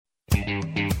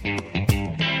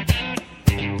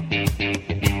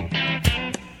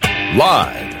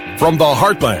Live from the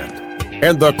heartland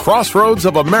and the crossroads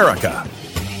of America,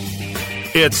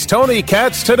 it's Tony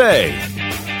Katz Today.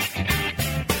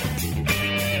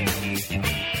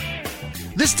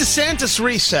 This DeSantis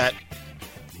reset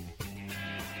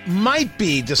might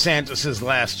be DeSantis'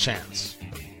 last chance.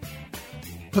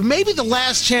 But maybe the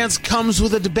last chance comes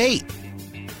with a debate.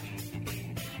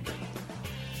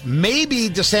 Maybe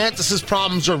DeSantis'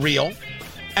 problems are real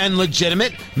and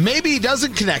legitimate. Maybe he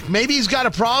doesn't connect. Maybe he's got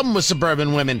a problem with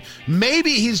suburban women.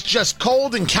 Maybe he's just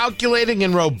cold and calculating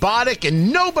and robotic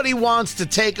and nobody wants to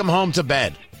take him home to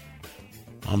bed.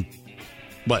 I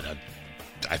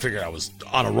figured I was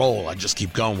on a roll. I'd just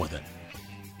keep going with it.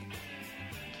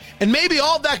 And maybe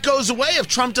all that goes away if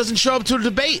Trump doesn't show up to a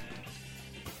debate.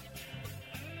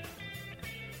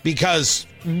 Because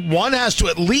one has to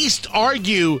at least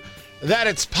argue that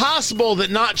it's possible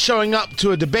that not showing up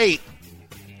to a debate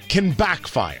can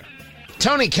backfire.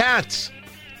 Tony Katz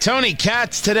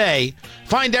Today.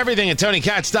 Find everything at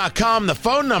TonyKatz.com. The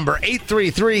phone number,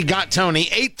 833-GOT-TONY,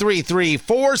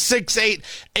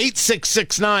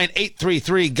 833-468-8669,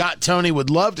 833-GOT-TONY. Would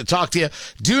love to talk to you.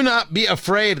 Do not be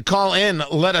afraid. Call in.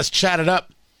 Let us chat it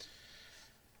up.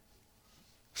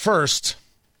 First,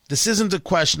 this isn't a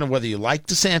question of whether you like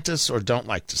DeSantis or don't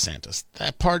like DeSantis.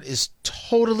 That part is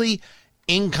totally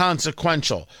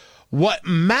inconsequential. What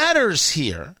matters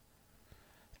here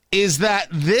is that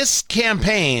this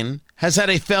campaign has had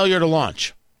a failure to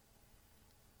launch.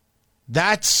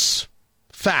 That's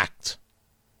fact.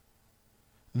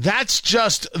 That's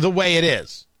just the way it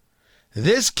is.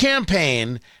 This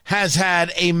campaign has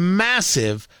had a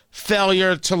massive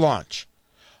failure to launch.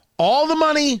 All the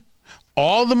money,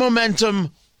 all the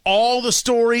momentum, all the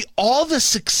story, all the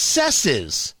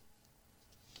successes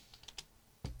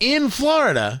in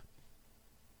Florida,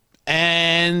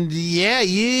 and yeah,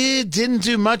 you didn't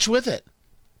do much with it.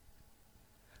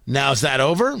 Now, is that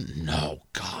over? No,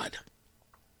 God.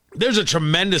 There's a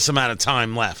tremendous amount of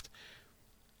time left.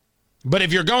 But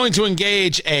if you're going to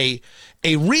engage a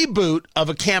reboot of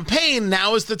a campaign,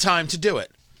 now is the time to do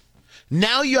it.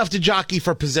 Now you have to jockey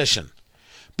for position.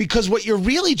 Because what you're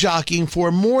really jockeying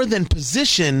for more than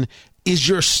position is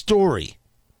your story.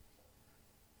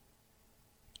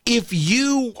 If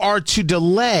you are to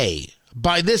delay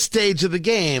by this stage of the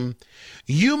game,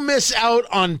 you miss out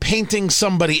on painting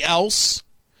somebody else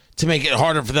to make it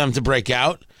harder for them to break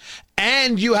out,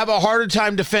 and you have a harder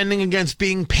time defending against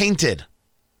being painted.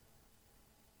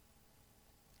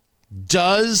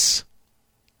 Does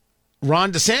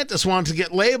Ron DeSantis want to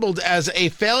get labeled as a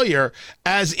failure,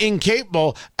 as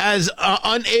incapable, as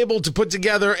unable to put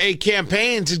together a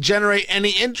campaign to generate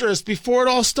any interest before it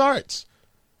all starts?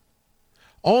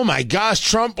 Oh my gosh,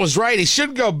 Trump was right. He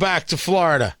should go back to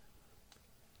Florida.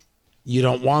 You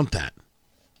don't want that.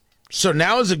 So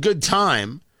now is a good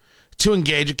time to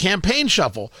engage a campaign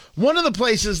shuffle. One of the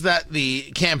places that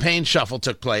the campaign shuffle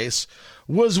took place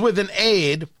was with an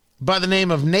aide by the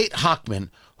name of Nate Hochman,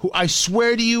 who I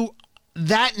swear to you,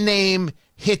 that name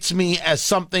hits me as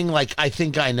something like I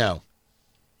think I know.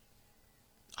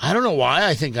 I don't know why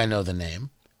I think I know the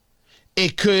name.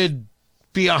 It could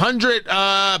be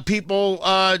 100 people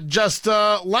just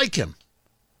like him.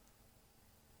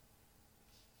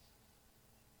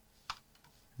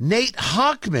 Nate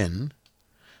Hochman,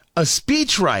 a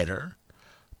speechwriter,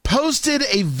 posted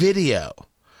a video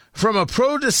from a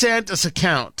pro-DeSantis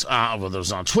account, whether it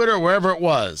was on Twitter, wherever it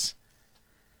was,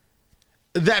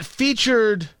 that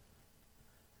featured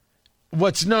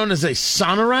what's known as a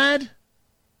sonorad?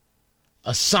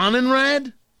 A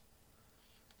sonenrad?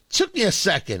 Took me a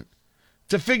second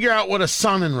to figure out what a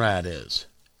sonenrad is.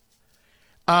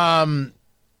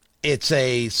 It's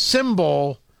a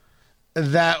symbol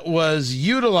that was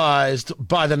utilized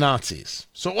by the Nazis.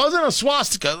 So it wasn't a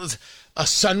swastika, it was a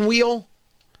sun wheel.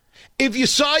 If you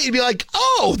saw it, you'd be like,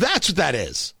 oh, that's what that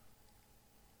is.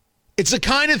 It's the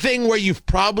kind of thing where you've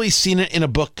probably seen it in a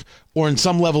book or in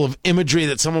some level of imagery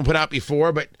that someone put out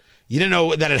before, but you didn't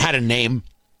know that it had a name.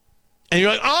 And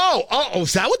you're like, oh,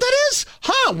 is that what that is?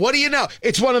 Huh, what do you know?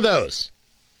 It's one of those.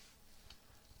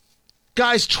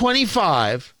 Guy's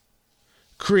 25,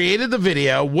 created the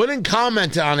video, wouldn't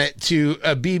comment on it to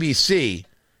BBC.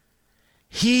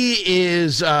 He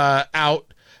is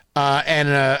out, and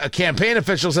a campaign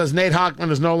official says Nate Hochman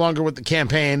is no longer with the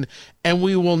campaign, and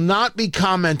we will not be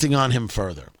commenting on him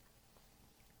further.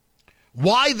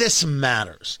 Why this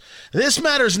matters? This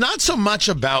matters not so much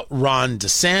about Ron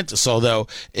DeSantis, although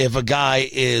if a guy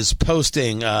is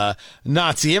posting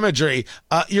Nazi imagery,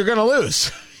 you're going to lose.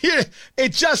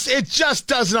 It just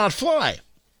does not fly.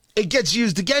 It gets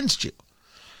used against you.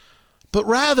 But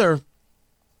rather,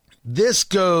 This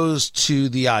goes to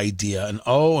the idea, and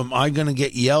am I going to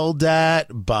get yelled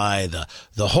at by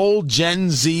the whole Gen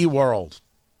Z world?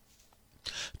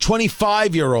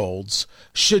 25-year-olds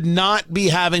should not be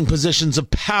having positions of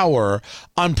power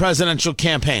on presidential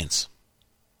campaigns.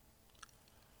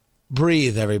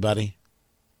 Breathe, everybody.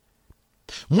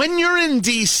 When you're in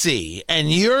D.C.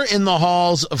 and you're in the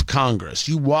halls of Congress,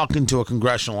 you walk into a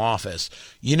congressional office,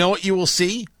 you know what you will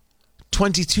see?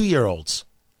 22-year-olds.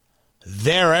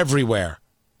 They're everywhere.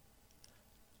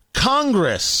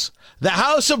 Congress, the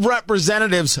House of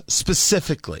Representatives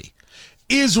specifically,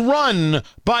 is run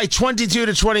by 22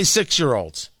 to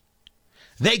 26-year-olds.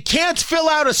 They can't fill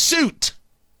out a suit,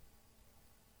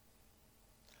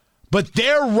 but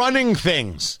they're running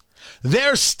things.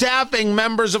 They're staffing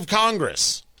members of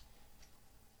Congress.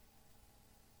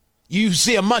 You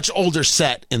see a much older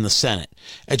set in the Senate.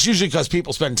 It's usually because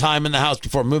people spend time in the House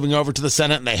before moving over to the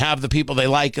Senate, and they have the people they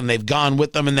like, and they've gone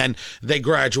with them, and then they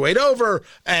graduate over,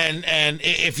 and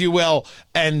if you will,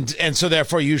 and so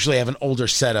therefore you usually have an older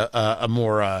set, a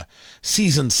more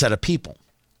seasoned set of people.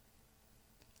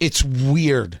 It's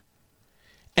weird.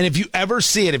 And if you ever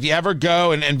see it, if you ever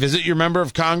go and visit your member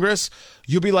of Congress,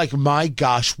 you'll be like, my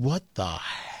gosh, what the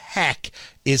heck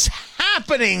is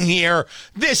happening here?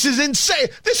 This is insane.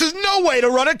 This is no way to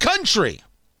run a country.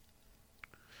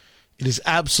 It is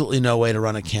absolutely no way to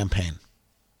run a campaign.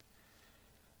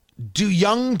 Do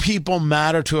young people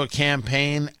matter to a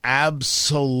campaign?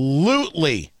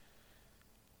 Absolutely.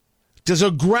 Does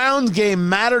a ground game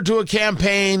matter to a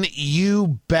campaign?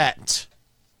 You bet.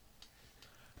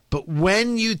 But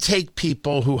when you take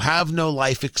people who have no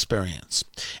life experience,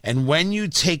 and when you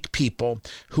take people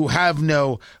who have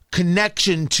no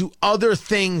connection to other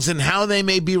things and how they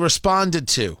may be responded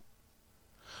to,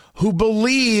 who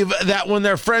believe that when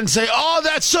their friends say, oh,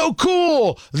 that's so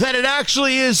cool, that it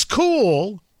actually is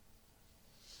cool,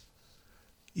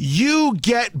 you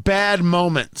get bad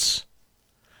moments.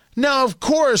 Now, of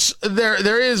course,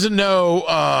 there is no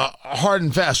hard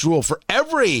and fast rule for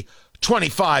every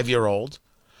 25-year-old.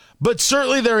 But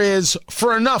certainly there is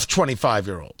for enough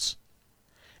 25-year-olds.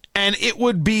 And it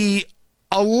would be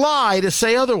a lie to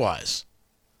say otherwise.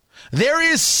 There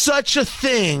is such a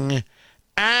thing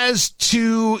as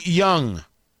too young.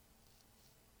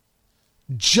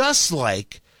 Just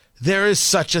like there is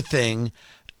such a thing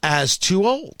as too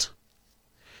old.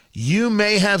 You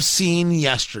may have seen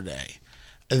yesterday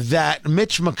that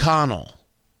Mitch McConnell,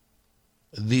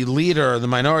 the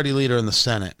minority leader in the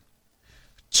Senate,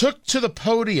 took to the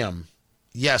podium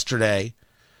yesterday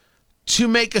to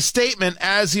make a statement,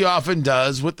 as he often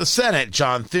does with the Senate.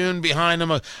 John Thune behind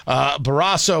him,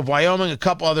 Barrasso of Wyoming, a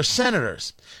couple other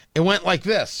senators. It went like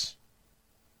this.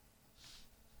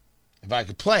 If I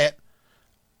could play it,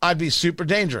 I'd be super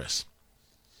dangerous.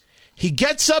 He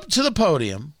gets up to the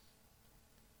podium,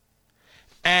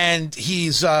 and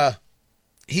he's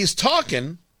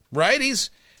talking, right? He's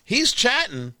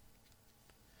chatting,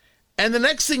 and the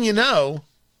next thing you know,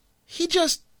 he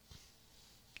just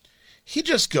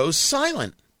goes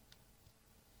silent.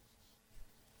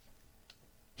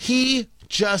 He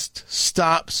just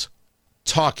stops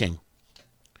talking.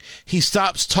 He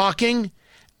stops talking,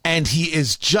 and he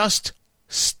is just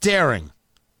staring.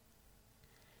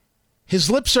 His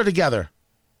lips are together.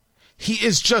 He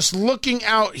is just looking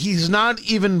out. He's not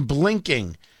even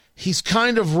blinking. He's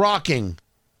kind of rocking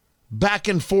back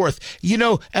and forth. You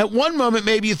know, at one moment,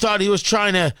 maybe you thought he was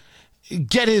trying to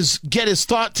get his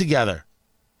thought together.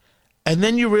 And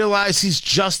then you realize he's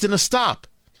just in a stop.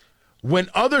 When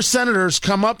other senators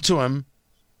come up to him,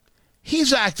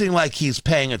 he's acting like he's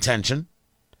paying attention.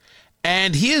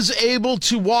 And he is able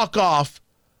to walk off,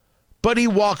 but he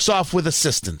walks off with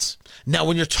assistance. Now,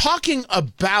 when you're talking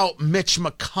about Mitch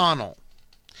McConnell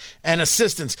and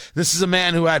assistance, this is a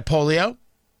man who had polio,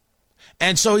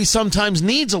 and so he sometimes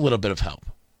needs a little bit of help.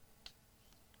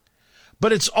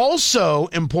 But it's also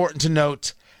important to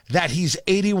note that he's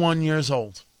 81 years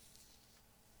old.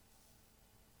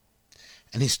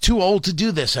 And he's too old to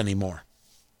do this anymore.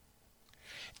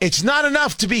 It's not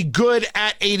enough to be good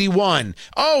at 81.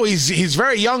 Oh, he's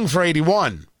very young for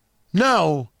 81.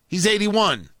 No, he's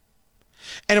 81.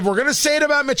 And if we're going to say it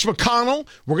about Mitch McConnell,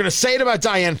 we're going to say it about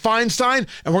Dianne Feinstein,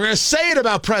 and we're going to say it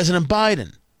about President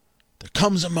Biden, there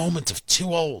comes a moment of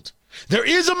too old. There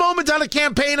is a moment on a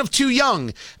campaign of too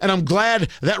young, and I'm glad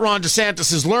that Ron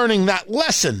DeSantis is learning that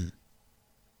lesson.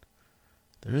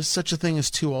 There is such a thing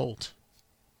as too old.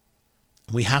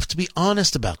 We have to be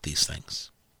honest about these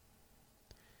things.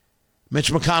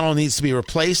 Mitch McConnell needs to be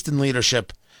replaced in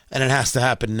leadership, and it has to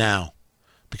happen now,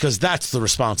 because that's the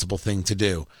responsible thing to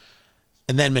do.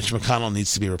 And then Mitch McConnell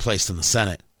needs to be replaced in the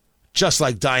Senate. just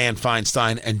like Dianne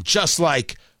Feinstein and just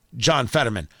like John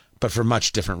Fetterman, but for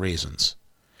much different reasons.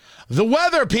 The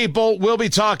weather, people, we'll be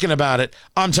talking about it.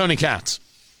 I'm Tony Katz.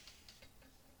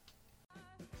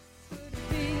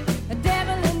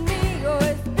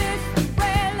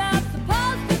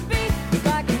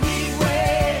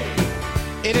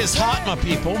 It is hot, my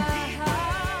people.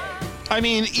 I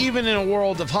mean, even in a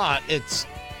world of hot, it's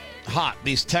hot.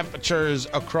 These temperatures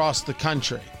across the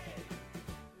country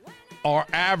are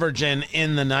averaging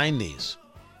in the 90s.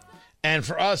 And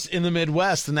for us in the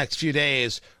Midwest, the next few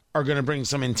days are going to bring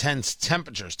some intense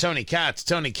temperatures. Tony Katz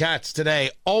today.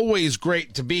 Always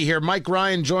great to be here. Mike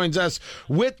Ryan joins us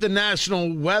with the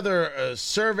National Weather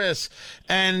Service.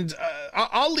 And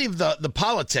I'll leave the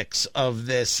politics of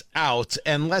this out,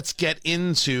 and let's get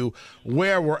into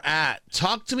where we're at.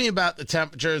 Talk to me about the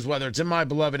temperatures, whether it's in my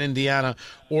beloved Indiana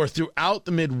or throughout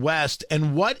the Midwest,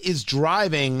 and what is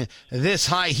driving this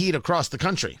high heat across the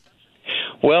country.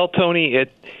 Well, Tony,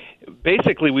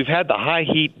 basically, we've had the high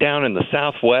heat down in the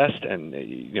Southwest, and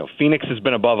Phoenix has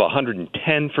been above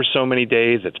 110 for so many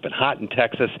days. It's been hot in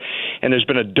Texas, and there's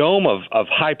been a dome of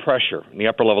high pressure in the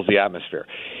upper levels of the atmosphere.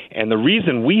 And the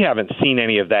reason we haven't seen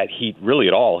any of that heat really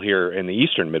at all here in the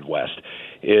eastern Midwest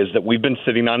is that we've been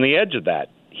sitting on the edge of that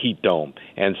heat dome.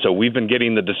 And so we've been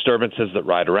getting the disturbances that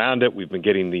ride around it. We've been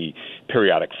getting the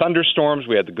periodic thunderstorms.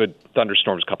 We had the good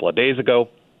thunderstorms a couple of days ago.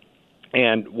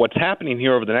 And what's happening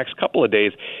here over the next couple of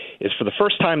days is, for the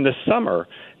first time this summer,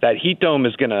 that heat dome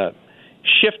is going to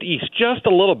shift east just a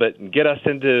little bit and get us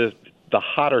into the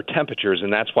hotter temperatures,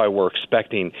 and that's why we're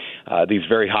expecting these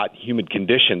very hot, humid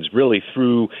conditions really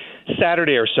through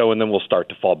Saturday or so, and then we'll start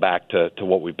to fall back to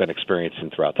what we've been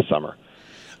experiencing throughout the summer.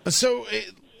 So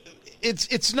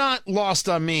it's not lost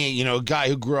on me, a guy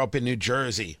who grew up in New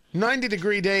Jersey.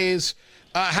 90-degree days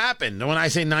happened. When I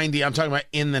say 90, I'm talking about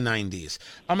in the 90s.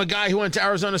 I'm a guy who went to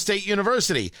Arizona State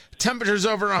University. Temperatures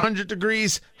over 100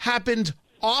 degrees happened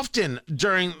often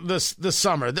during the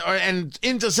summer and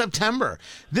into September.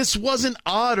 This wasn't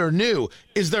odd or new.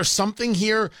 Is there something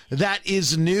here that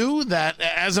is new that,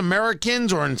 as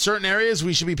Americans or in certain areas,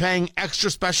 we should be paying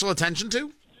extra special attention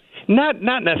to? Not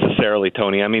necessarily,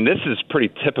 Tony. I mean, this is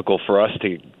pretty typical for us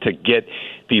to get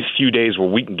these few days where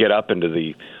we can get up into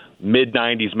the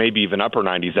mid-90s, maybe even upper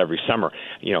 90s every summer.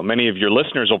 Many of your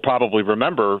listeners will probably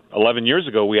remember 11 years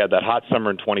ago we had that hot summer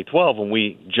in 2012 when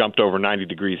we jumped over 90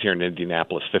 degrees here in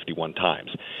Indianapolis 51 times.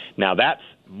 Now, that's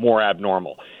more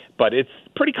abnormal, but it's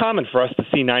pretty common for us to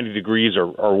see 90 degrees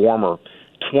or warmer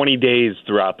 20 days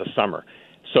throughout the summer.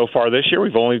 So far this year,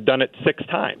 we've only done it 6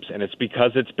 times, and it's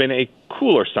because it's been a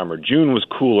cooler summer. June was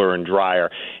cooler and drier,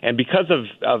 and because of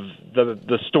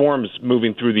the storms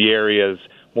moving through the areas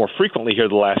more frequently here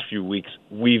the last few weeks,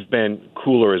 we've been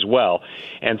cooler as well.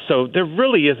 And so there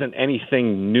really isn't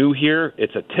anything new here.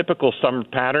 It's a typical summer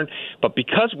pattern. But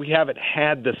because we haven't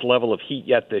had this level of heat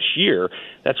yet this year,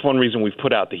 that's one reason we've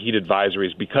put out the heat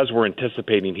advisories, because we're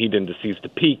anticipating heat indices to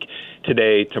peak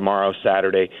today, tomorrow,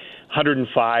 Saturday,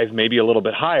 105, maybe a little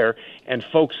bit higher. And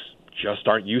folks just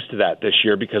aren't used to that this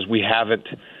year because we haven't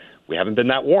been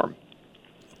that warm.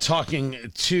 Talking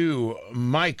to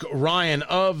Mike Ryan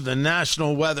of the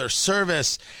National Weather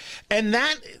Service. And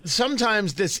that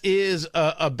sometimes this is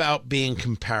about being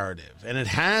comparative. And it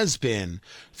has been,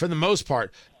 for the most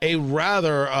part, a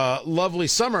rather lovely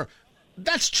summer.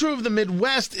 That's true of the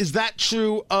Midwest. Is that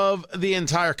true of the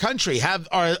entire country?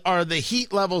 Are the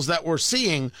heat levels that we're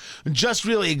seeing just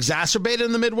really exacerbated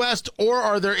in the Midwest? Or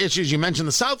are there issues? You mentioned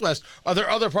the Southwest. Are there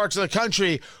other parts of the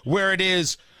country where it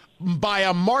is, by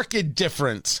a marked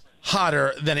difference,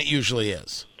 hotter than it usually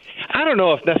is? I don't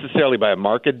know if necessarily by a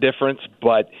marked difference,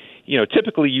 but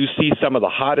typically you see some of the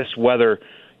hottest weather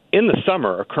in the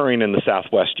summer occurring in the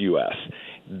Southwest U.S.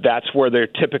 That's where they're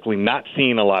typically not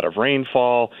seeing a lot of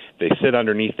rainfall. They sit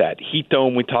underneath that heat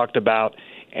dome we talked about,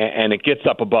 and it gets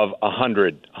up above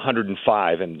 100,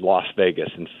 105 in Las Vegas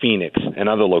and Phoenix and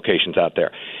other locations out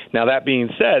there. Now, that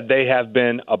being said, they have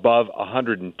been above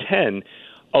 110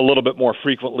 a little bit more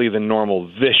frequently than normal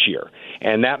this year.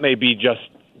 And that may be just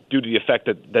due to the effect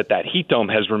that heat dome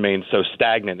has remained so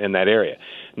stagnant in that area.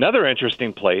 Another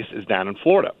interesting place is down in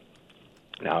Florida.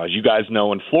 Now, as you guys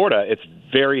know, in Florida, it's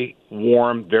very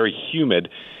warm, very humid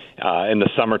in the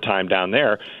summertime down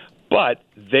there. But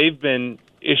they've been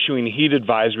issuing heat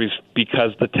advisories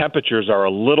because the temperatures are a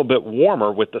little bit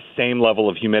warmer with the same level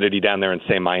of humidity down there in,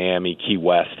 say, Miami, Key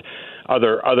West,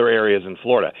 other areas in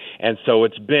Florida. And so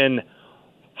it's been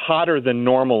hotter than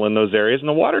normal in those areas, and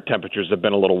the water temperatures have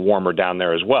been a little warmer down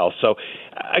there as well. So,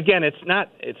 again, it's not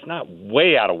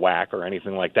way out of whack or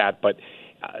anything like that, but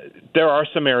there are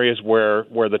some areas where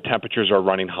the temperatures are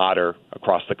running hotter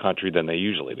across the country than they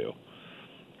usually do.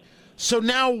 So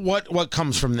now what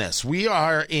comes from this? We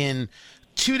are in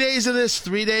 2 days of this,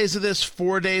 3 days of this,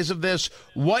 4 days of this.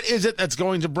 What is it that's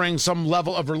going to bring some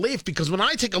level of relief? Because when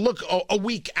I take a look a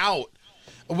week out,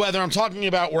 whether I'm talking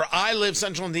about where I live,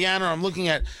 central Indiana, or I'm looking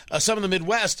at some of the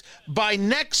Midwest, by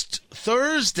next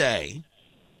Thursday,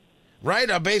 right,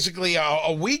 basically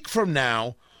a week from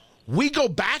now, we go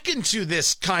back into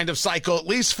this kind of cycle, at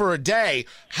least for a day.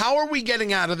 How are we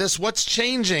getting out of this? What's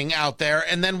changing out there?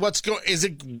 And then is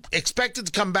it expected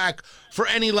to come back for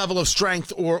any level of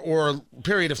strength or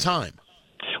period of time?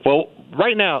 Well,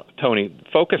 right now, Tony,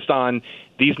 focused on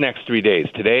these next 3 days.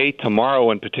 Today,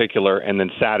 tomorrow in particular, and then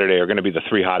Saturday are going to be the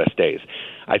 3 hottest days.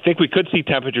 I think we could see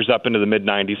temperatures up into the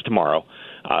mid-90s tomorrow.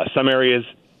 Some areas,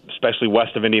 especially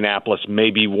west of Indianapolis, may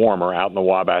be warmer out in the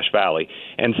Wabash Valley.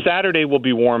 And Saturday will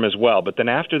be warm as well. But then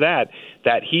after that,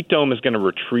 that heat dome is going to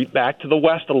retreat back to the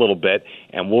west a little bit,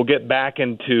 and we'll get back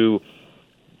into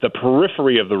the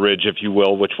periphery of the ridge, if you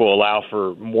will, which will allow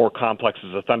for more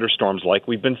complexes of thunderstorms like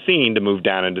we've been seeing to move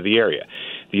down into the area.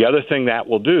 The other thing that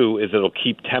will do is it'll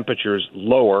keep temperatures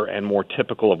lower and more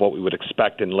typical of what we would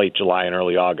expect in late July and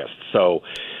early August. So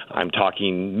I'm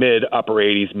talking mid-upper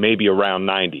 80s, maybe around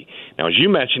 90. Now, as you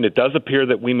mentioned, it does appear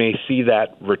that we may see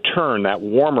that return, that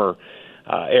warmer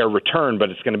air return,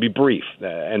 but it's going to be brief.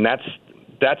 And that's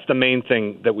the main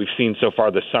thing that we've seen so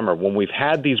far this summer. When we've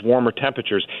had these warmer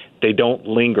temperatures, they don't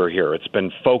linger here. It's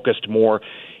been focused more.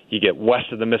 You get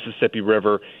west of the Mississippi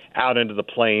River, out into the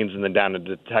plains, and then down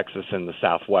into Texas and the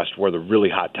Southwest where the really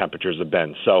hot temperatures have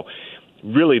been. So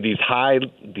really these high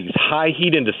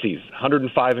heat indices,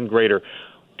 105 and greater,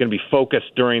 going to be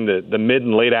focused during the mid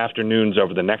and late afternoons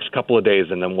over the next couple of days,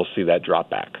 and then we'll see that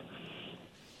drop back.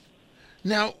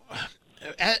 Now,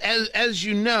 as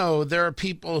you know, there are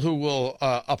people who will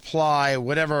apply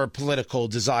whatever political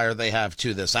desire they have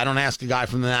to this. I don't ask a guy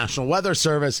from the National Weather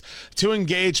Service to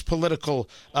engage political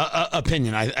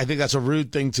opinion. I think that's a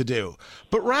rude thing to do.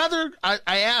 But rather, I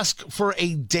ask for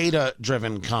a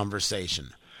data-driven conversation.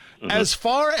 Mm-hmm. As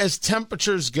far as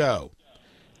temperatures go,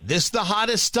 this the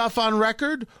hottest stuff on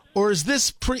record? Or is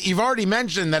this you've already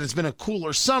mentioned that it's been a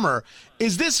cooler summer.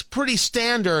 Is this pretty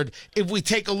standard if we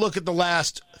take a look at the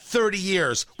last 30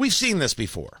 years? We've seen this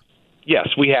before. Yes,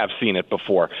 we have seen it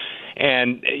before.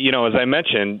 And, as I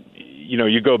mentioned,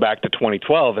 you go back to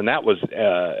 2012, and that was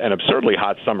an absurdly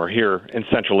hot summer here in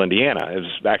central Indiana. It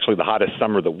was actually the hottest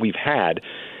summer that we've had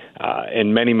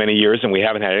in many, many years, and we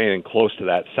haven't had anything close to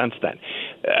that since then.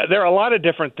 There are a lot of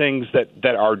different things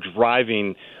that are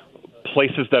driving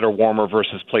places that are warmer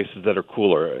versus places that are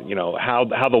cooler,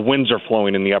 how the winds are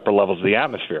flowing in the upper levels of the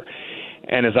atmosphere.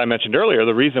 And as I mentioned earlier,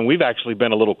 the reason we've actually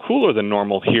been a little cooler than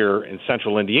normal here in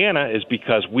central Indiana is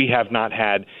because we have not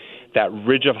had that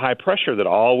ridge of high pressure that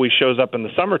always shows up in the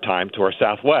summertime to our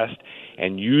southwest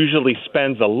and usually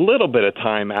spends a little bit of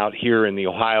time out here in the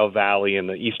Ohio Valley and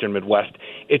the eastern Midwest.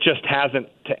 It just hasn't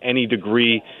to any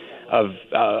degree of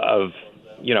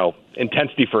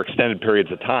intensity for extended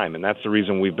periods of time, and that's the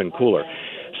reason we've been cooler.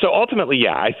 So ultimately,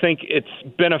 yeah, I think it's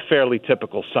been a fairly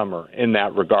typical summer in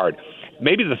that regard.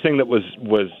 Maybe the thing that was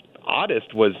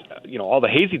oddest was, all the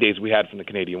hazy days we had from the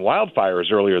Canadian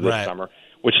wildfires earlier this summer,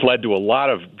 which led to a lot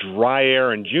of dry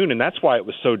air in June, and that's why it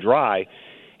was so dry.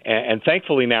 And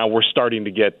thankfully now we're starting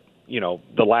to get,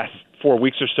 the last 4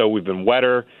 weeks or so we've been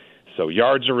wetter, so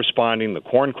yards are responding, the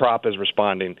corn crop is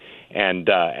responding, and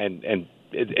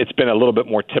it's been a little bit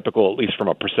more typical, at least from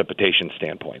a precipitation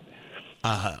standpoint.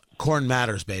 Corn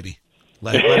matters, baby.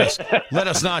 Let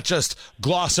us not just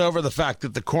gloss over the fact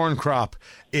that the corn crop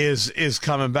is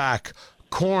coming back.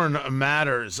 Corn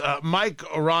matters. Mike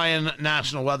Ryan,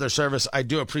 National Weather Service, I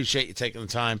do appreciate you taking the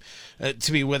time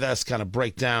to be with us, kind of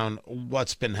break down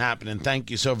what's been happening. Thank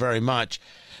you so very much.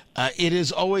 It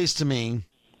is always, to me,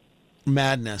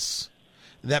 madness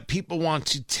that people want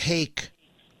to take,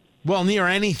 near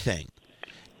anything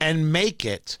and make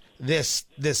it this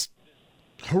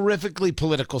horrifically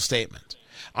political statement.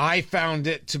 I found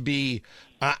it to be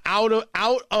out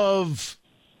of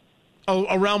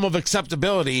a realm of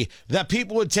acceptability that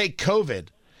people would take COVID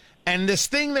and this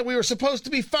thing that we were supposed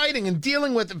to be fighting and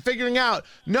dealing with and figuring out.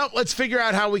 Nope, let's figure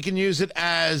out how we can use it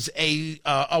as a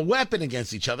weapon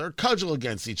against each other, a cudgel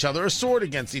against each other, a sword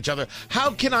against each other.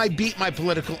 How can I beat my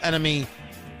political enemy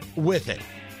with it?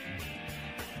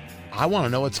 I want to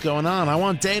know what's going on. I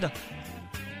want data.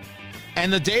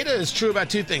 And the data is true about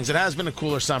two things. It has been a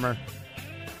cooler summer.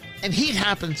 And heat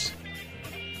happens.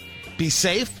 Be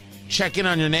safe. Check in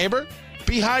on your neighbor.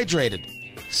 Be hydrated.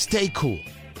 Stay cool.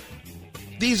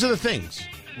 These are the things.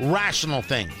 Rational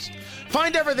things.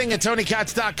 Find everything at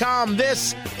TonyKatz.com.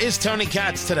 This is Tony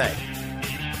Katz Today.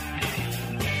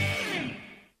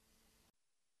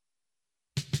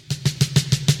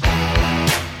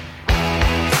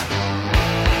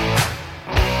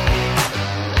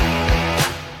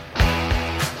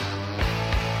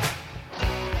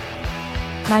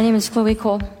 My name is Chloe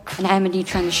Cole, and I am a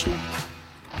detransitioner.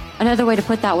 Another way to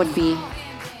put that would be,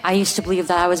 I used to believe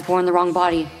that I was born in the wrong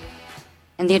body,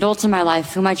 and the adults in my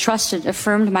life whom I trusted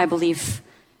affirmed my belief,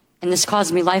 and this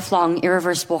caused me lifelong,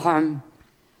 irreversible harm.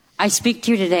 I speak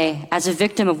to you today as a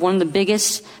victim of one of the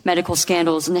biggest medical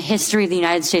scandals in the history of the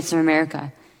United States of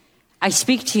America. I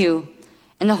speak to you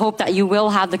in the hope that you will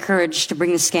have the courage to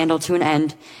bring the scandal to an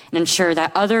end and ensure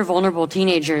that other vulnerable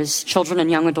teenagers, children,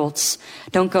 and young adults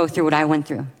don't go through what I went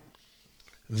through.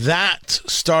 That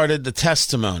started the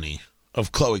testimony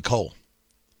of Chloe Cole.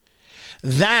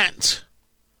 That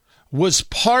was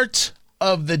part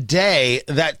of the day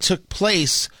that took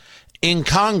place in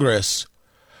Congress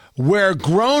where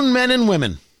grown men and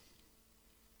women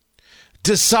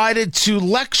decided to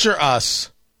lecture us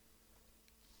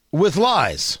with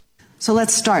lies. So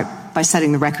let's start by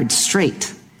setting the record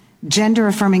straight.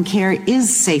 Gender-affirming care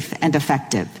is safe and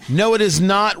effective. No, it is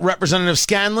not, Representative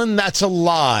Scanlon. That's a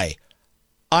lie.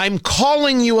 I'm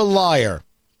calling you a liar.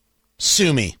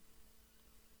 Sue me.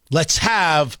 Let's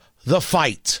have the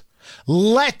fight.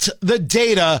 Let the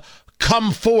data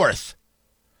come forth.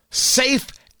 Safe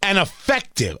and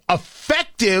effective.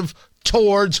 Effective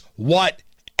towards what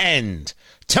end?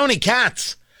 Tony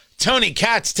Katz. Tony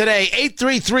Katz today,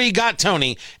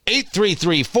 833-GOT-TONY,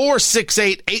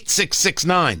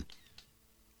 833-468-8669.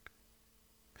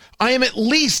 I am at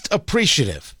least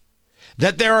appreciative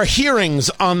that there are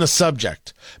hearings on the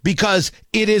subject because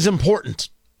it is important.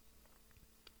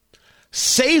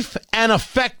 Safe and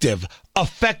effective.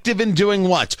 Effective in doing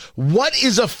what? What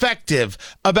is effective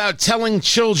about telling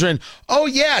children, oh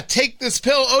yeah, take this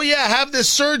pill, oh yeah, have this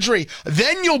surgery,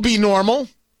 then you'll be normal?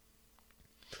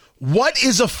 What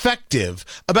is effective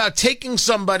about taking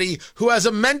somebody who has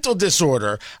a mental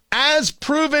disorder, as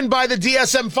proven by the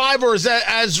DSM-5 or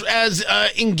as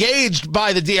engaged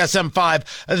by the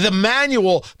DSM-5, the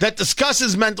manual that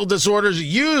discusses mental disorders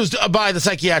used by the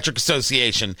Psychiatric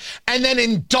Association, and then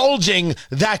indulging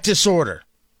that disorder?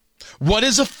 What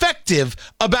is effective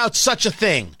about such a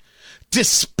thing?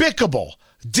 Despicable,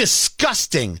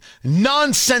 disgusting,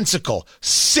 nonsensical,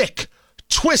 sick,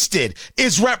 twisted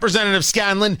is Representative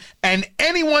Scanlon, and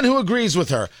anyone who agrees with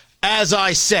her. As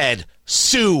I said,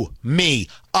 sue me.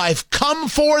 I've come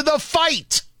for the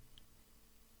fight.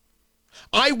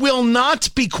 I will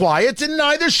not be quiet, and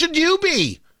neither should you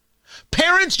be.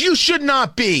 Parents, you should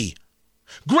not be.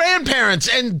 Grandparents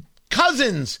and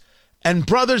cousins and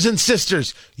brothers and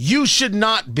sisters, you should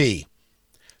not be.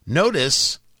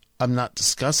 Notice, I'm not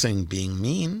discussing being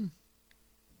mean,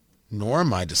 nor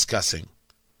am I discussing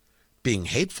being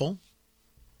hateful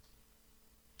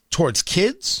towards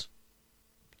kids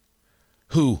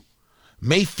who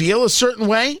may feel a certain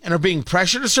way and are being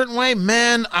pressured a certain way.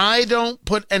 Man, I don't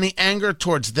put any anger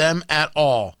towards them at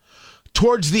all.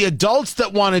 Towards the adults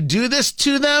that want to do this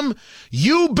to them,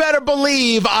 you better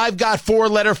believe I've got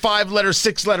 4-letter, 5-letter,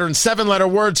 6-letter, and 7-letter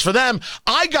words for them.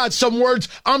 I got some words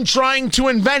I'm trying to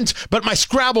invent, but my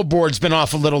Scrabble board's been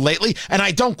off a little lately, and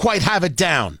I don't quite have it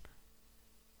down.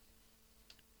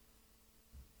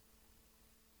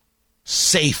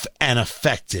 Safe and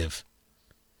effective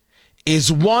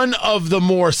is one of the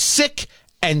more sick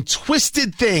and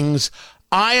twisted things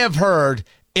I have heard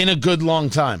in a good long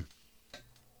time.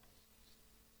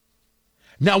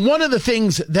 Now, one of the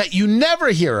things that you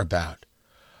never hear about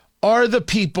are the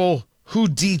people who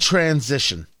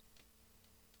detransition.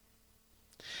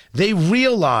 They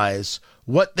realize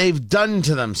what they've done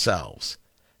to themselves,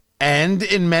 and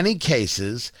in many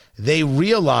cases, they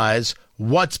realize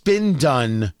what's been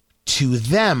done to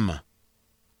them.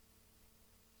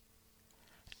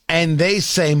 And they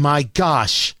say, my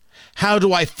gosh, how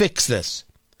do I fix this?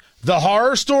 The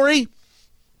horror story?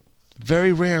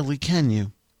 Very rarely can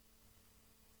you.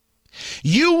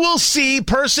 You will see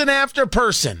person after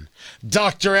person,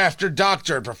 doctor after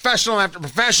doctor, professional after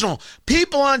professional,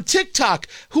 people on TikTok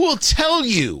who will tell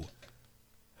you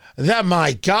that,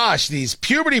 my gosh, these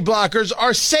puberty blockers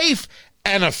are safe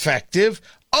and effective.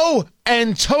 Oh,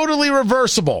 and totally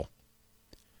reversible.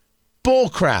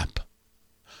 Bullcrap.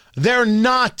 They're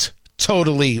not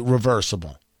totally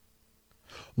reversible.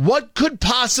 What could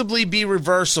possibly be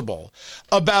reversible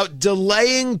about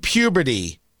delaying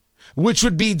puberty, which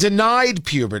would be denied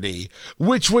puberty,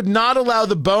 which would not allow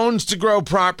the bones to grow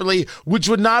properly, which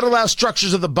would not allow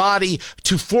structures of the body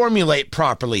to formulate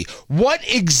properly? What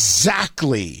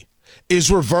exactly is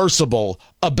reversible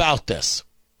about this?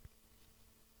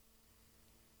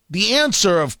 The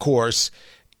answer, of course,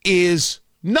 is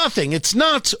nothing. It's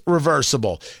not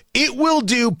reversible. It will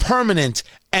do permanent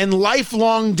and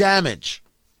lifelong damage.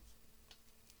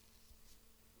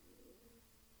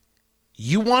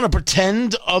 You want to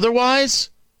pretend otherwise?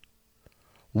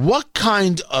 What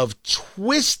kind of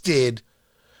twisted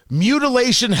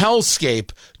mutilation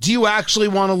hellscape do you actually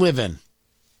want to live in?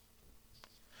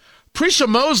 Prisha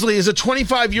Mosley is a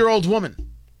 25-year-old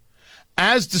woman.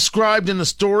 As described in the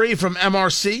story from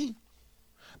MRC,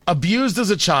 abused as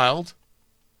a child,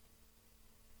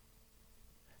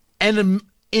 and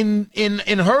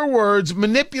in her words,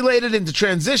 manipulated into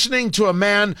transitioning to a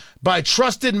man by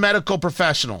trusted medical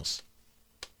professionals.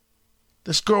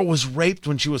 This girl was raped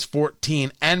when she was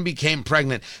 14 and became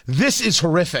pregnant. This is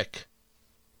horrific.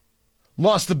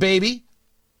 Lost the baby.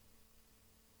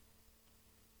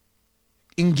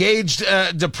 Engaged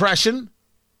depression.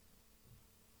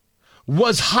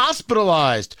 Was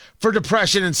hospitalized for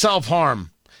depression and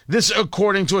self-harm. This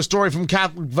according to a story from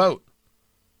Catholic Vote.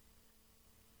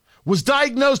 Was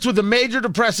diagnosed with a major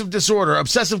depressive disorder,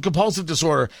 obsessive compulsive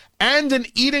disorder, and an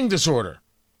eating disorder.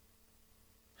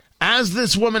 As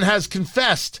this woman has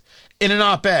confessed in an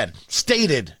op-ed,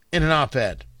 stated in an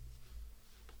op-ed.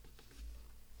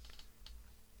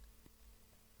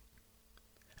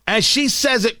 As she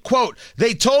says it, quote,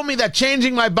 "They told me that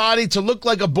changing my body to look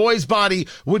like a boy's body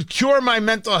would cure my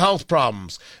mental health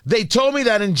problems. They told me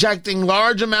that injecting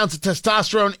large amounts of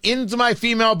testosterone into my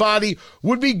female body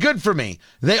would be good for me.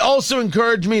 They also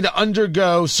encouraged me to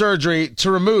undergo surgery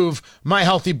to remove my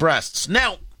healthy breasts."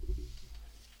 Now,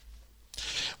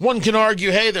 one can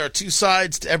argue, hey, there are two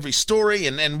sides to every story,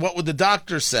 and what would the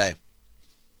doctor say?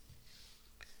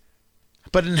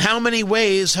 But in how many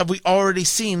ways have we already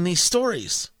seen these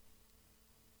stories?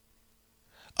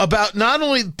 About not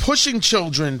only pushing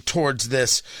children towards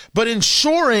this, but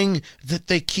ensuring that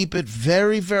they keep it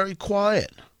very, very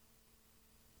quiet.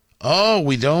 Oh,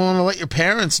 we don't want to let your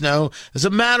parents know. As a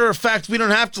matter of fact, we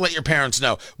don't have to let your parents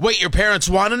know. Wait, your parents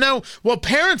want to know? Well,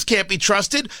 parents can't be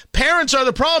trusted. Parents are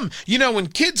the problem. You know, when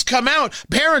kids come out,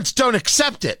 parents don't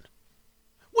accept it.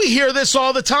 We hear this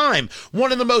all the time.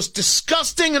 One of the most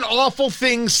disgusting and awful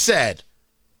things said.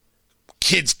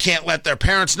 Kids can't let their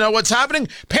parents know what's happening.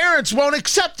 Parents won't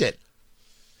accept it.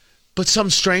 But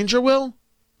some stranger will.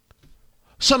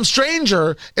 Some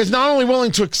stranger is not only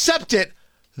willing to accept it,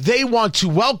 they want to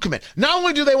welcome it. Not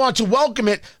only do they want to welcome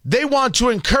it, they want to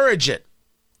encourage it.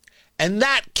 And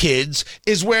that, kids,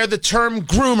 is where the term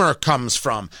groomer comes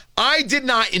from. I did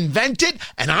not invent it,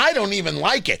 and I don't even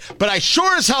like it, but I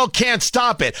sure as hell can't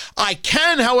stop it. I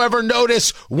can, however, notice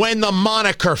when the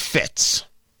moniker fits.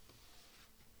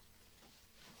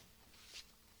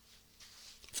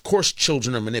 Of course,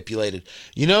 children are manipulated.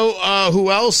 You know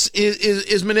who else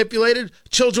is manipulated?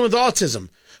 Children with autism.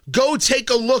 Go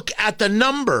take a look at the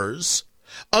numbers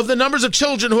of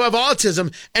children who have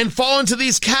autism and fall into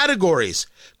these categories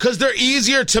because they're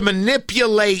easier to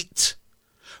manipulate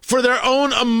for their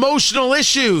own emotional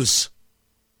issues.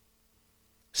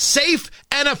 Safe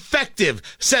and effective,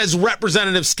 says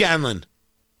Representative Scanlon.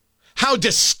 How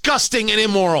disgusting and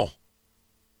immoral.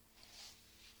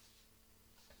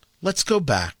 Let's go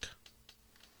back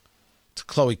to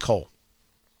Chloe Cole,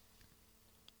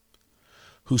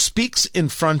 who speaks in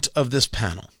front of this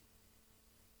panel.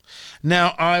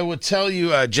 Now, I would tell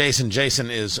you, Jason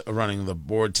is running the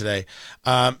board today.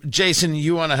 Jason,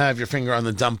 you want to have your finger on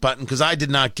the dump button because I did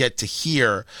not get to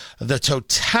hear the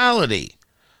totality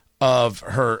of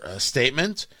her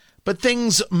statement, but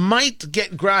things might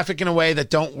get graphic in a way that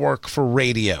don't work for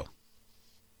radio.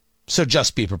 So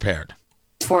just be prepared.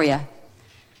 For you.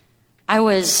 I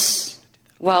was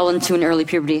well into an early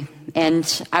puberty,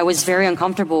 and I was very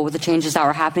uncomfortable with the changes that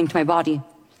were happening to my body.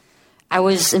 I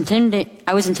was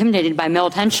intimidated by male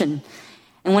attention,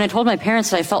 and when I told my parents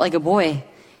that I felt like a boy,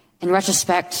 in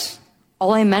retrospect,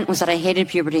 all I meant was that I hated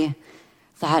puberty,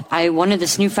 that I wanted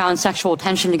this newfound sexual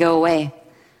attention to go away,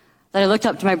 that I looked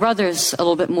up to my brothers a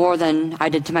little bit more than I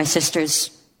did to my sisters.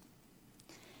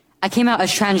 I came out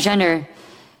as transgender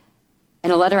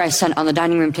in a letter I sent on the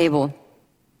dining room table.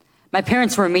 My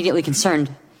parents were immediately concerned.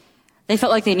 They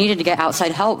felt like they needed to get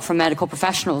outside help from medical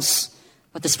professionals,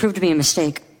 but this proved to be a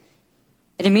mistake.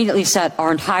 It immediately set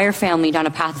our entire family down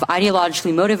a path of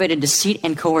ideologically motivated deceit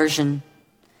and coercion.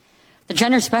 The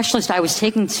gender specialist I was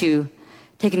taken to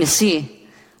see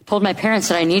told my parents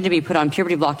that I needed to be put on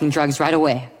puberty-blocking drugs right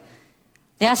away.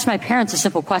 They asked my parents a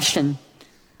simple question.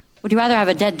 Would you rather have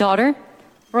a dead daughter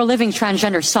or a living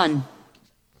transgender son?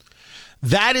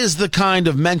 That is the kind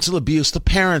of mental abuse the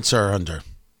parents are under.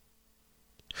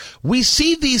 We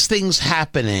see these things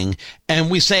happening and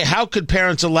we say, how could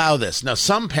parents allow this? Now,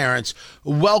 some parents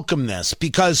welcome this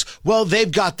because, well,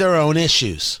 they've got their own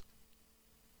issues.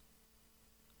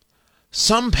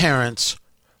 Some parents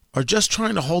are just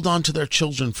trying to hold on to their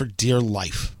children for dear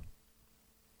life.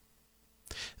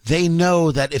 They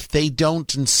know that if they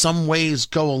don't in some ways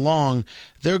go along,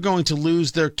 they're going to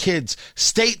lose their kids.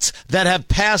 States that have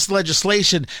passed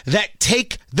legislation that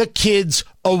take the kids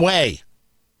away.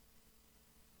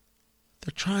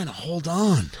 They're trying to hold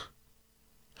on.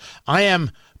 I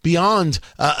am beyond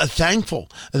thankful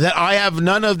that I have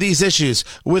none of these issues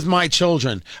with my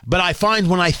children. But I find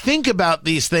when I think about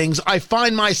these things, I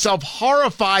find myself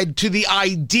horrified to the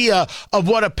idea of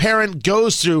what a parent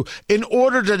goes through in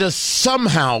order to just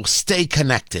somehow stay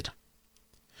connected.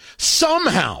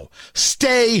 Somehow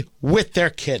stay with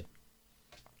their kid.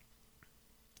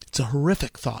 It's a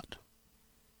horrific thought.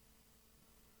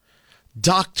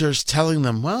 Doctors telling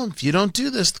them, well, if you don't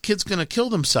do this, the kid's going to kill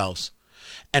themselves.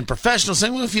 And professionals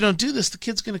saying, well, if you don't do this, the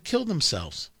kid's going to kill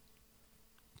themselves.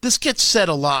 This gets said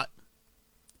a lot.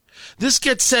 This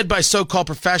gets said by so-called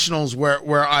professionals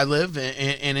where I live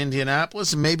in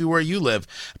Indianapolis and maybe where you live.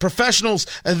 Professionals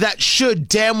that should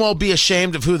damn well be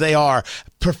ashamed of who they are.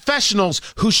 Professionals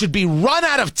who should be run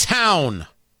out of town.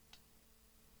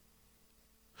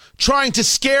 Trying to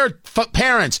scare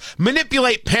parents,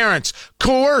 manipulate parents,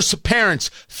 coerce parents,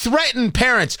 threaten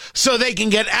parents so they can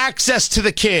get access to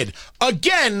the kid.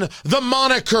 Again, the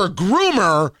moniker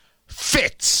groomer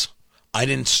fits. I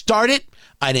didn't start it.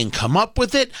 I didn't come up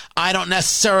with it. I don't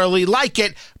necessarily like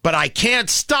it, but I can't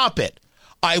stop it.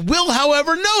 I will,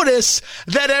 however, notice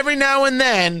that every now and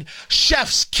then,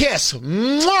 chef's kiss,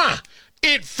 mwah,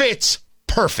 it fits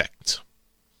perfect.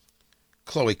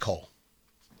 Chloe Cole.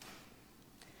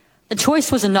 The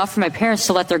choice was enough for my parents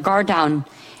to let their guard down,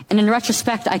 and in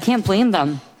retrospect, I can't blame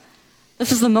them.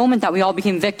 This was the moment that we all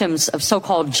became victims of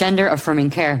so-called gender-affirming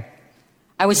care.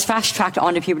 I was fast-tracked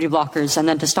onto puberty blockers and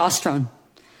then testosterone.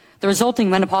 The resulting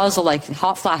menopausal-like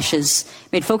hot flashes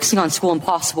made focusing on school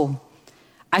impossible.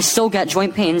 I still get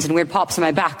joint pains and weird pops in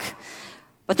my back,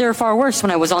 but they were far worse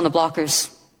when I was on the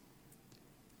blockers.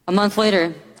 A month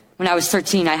later, when I was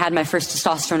 13, I had my first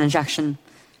testosterone injection.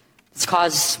 It's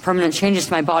caused permanent changes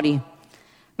to my body.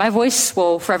 My voice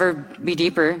will forever be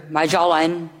deeper, my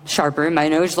jawline sharper, my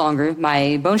nose longer,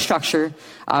 my bone structure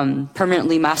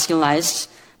permanently masculinized,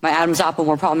 my Adam's apple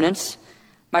more prominent,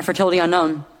 my fertility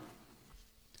unknown.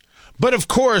 But of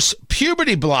course,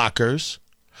 puberty blockers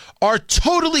are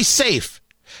totally safe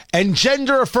and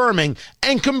gender affirming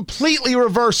and completely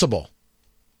reversible.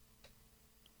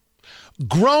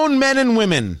 Grown men and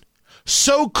women,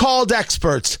 so-called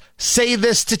experts, say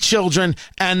this to children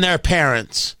and their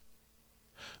parents.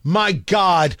 My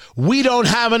God, we don't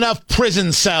have enough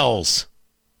prison cells.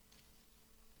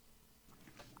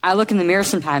 I look in the mirror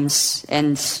sometimes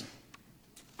and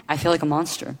I feel like a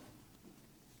monster.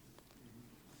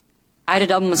 I had a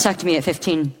double mastectomy at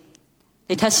 15.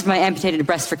 They tested my amputated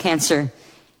breast for cancer.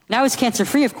 And I was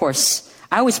cancer-free, of course.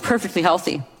 I was perfectly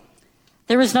healthy.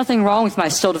 There was nothing wrong with my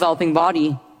still developing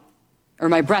body or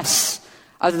my breasts,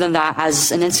 other than that,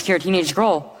 as an insecure teenage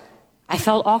girl, I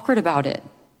felt awkward about it.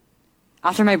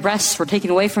 After my breasts were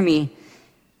taken away from me,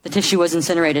 the tissue was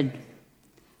incinerated.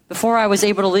 Before I was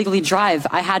able to legally drive,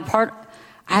 I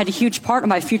had a huge part of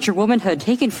my future womanhood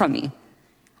taken from me.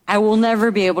 I will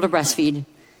never be able to breastfeed.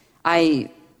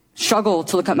 I struggle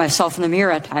to look at myself in the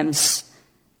mirror at times.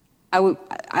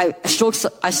 I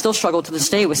still struggle to this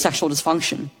day with sexual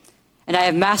dysfunction. And I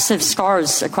have massive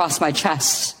scars across my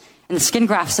chest. And the skin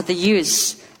grafts that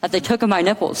they took of my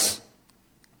nipples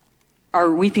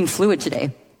are weeping fluid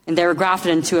today. And they were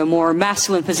grafted into a more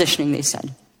masculine positioning, they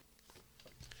said.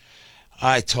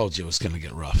 I told you it was going to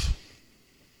get rough.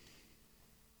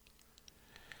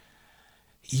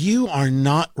 You are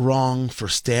not wrong for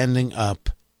standing up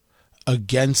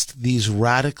against these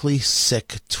radically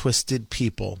sick, twisted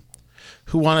people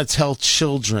who want to tell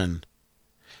children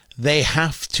they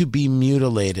have to be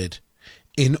mutilated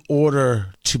in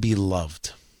order to be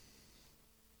loved.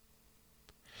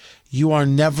 You are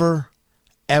never,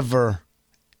 ever,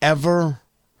 ever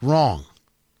wrong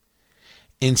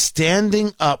in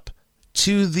standing up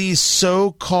to these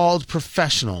so-called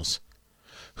professionals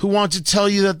who want to tell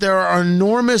you that there are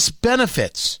enormous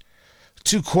benefits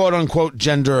to quote-unquote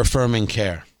gender-affirming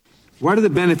care. What are the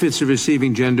benefits of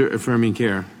receiving gender-affirming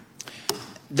care?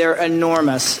 They're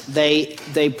enormous. They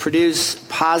produce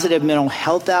positive mental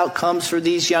health outcomes for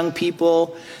these young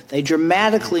people. They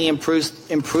dramatically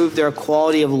improve their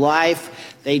quality of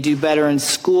life. They do better in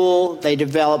school. They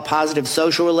develop positive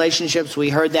social relationships. We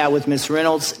heard that with Ms.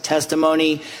 Reynolds'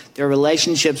 testimony. Their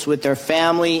relationships with their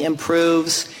family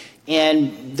improves,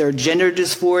 and their gender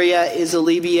dysphoria is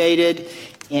alleviated,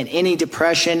 and any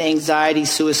depression, anxiety,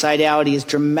 suicidality is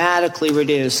dramatically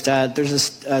reduced.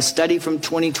 There's a study from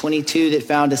 2022 that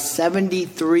found a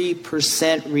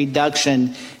 73%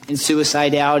 reduction in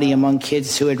suicidality among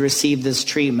kids who had received this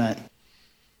treatment.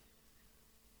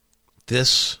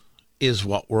 This is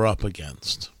what we're up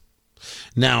against.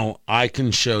 Now, I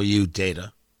can show you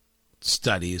data,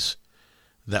 studies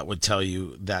that would tell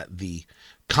you that the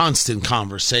constant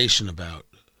conversation about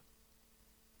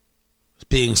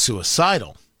being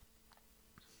suicidal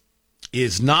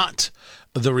is not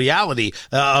the reality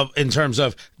in terms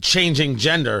of changing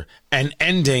gender and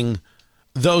ending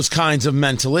those kinds of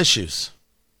mental issues.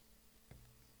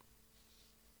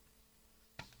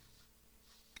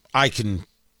 I can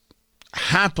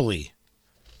happily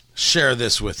share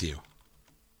this with you.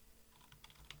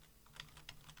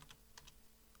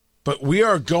 But we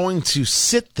are going to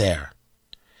sit there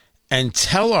and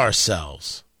tell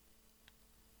ourselves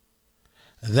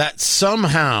that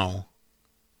somehow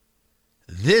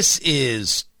this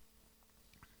is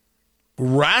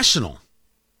rational.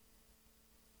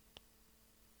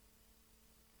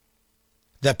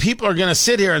 That people are going to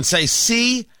sit here and say,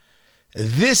 see,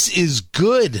 this is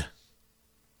good.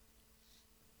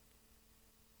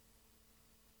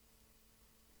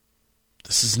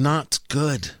 This is not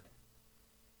good.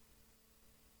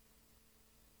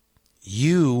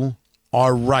 You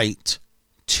are right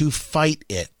to fight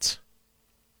it.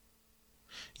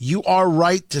 You are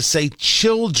right to say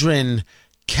children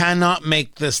cannot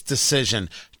make this decision.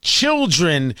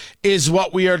 Children is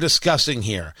what we are discussing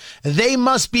here. They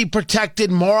must be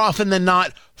protected more often than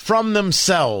not from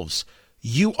themselves.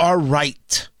 You are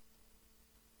right.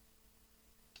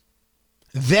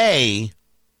 They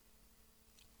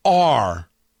are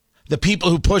the people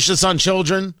who push this on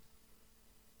children.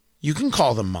 You can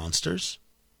call them monsters.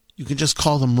 You can just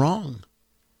call them wrong.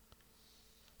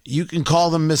 You can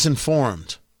call them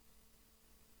misinformed.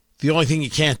 The only thing you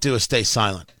can't do is stay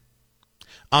silent.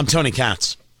 I'm Tony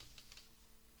Katz.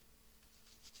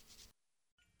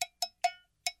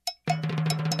 I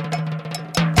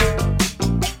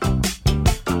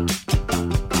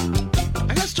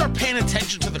gotta start paying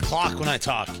attention to the clock when I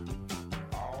talk.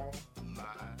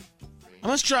 I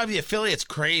must drive the affiliates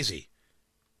crazy.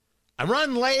 I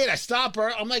run late, I stop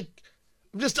early. I'm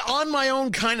just on my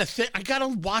own kind of thing. I gotta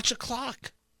watch a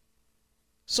clock.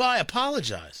 So I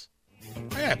apologize.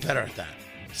 I got better at that.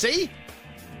 See?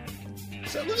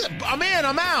 So look at, I'm in,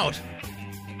 I'm out.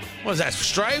 What is that,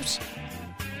 stripes?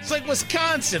 It's like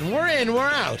Wisconsin. We're in, we're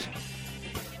out.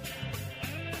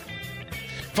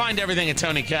 Find everything at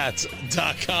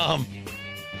TonyKatz.com.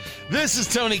 This is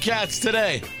Tony Katz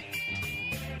Today.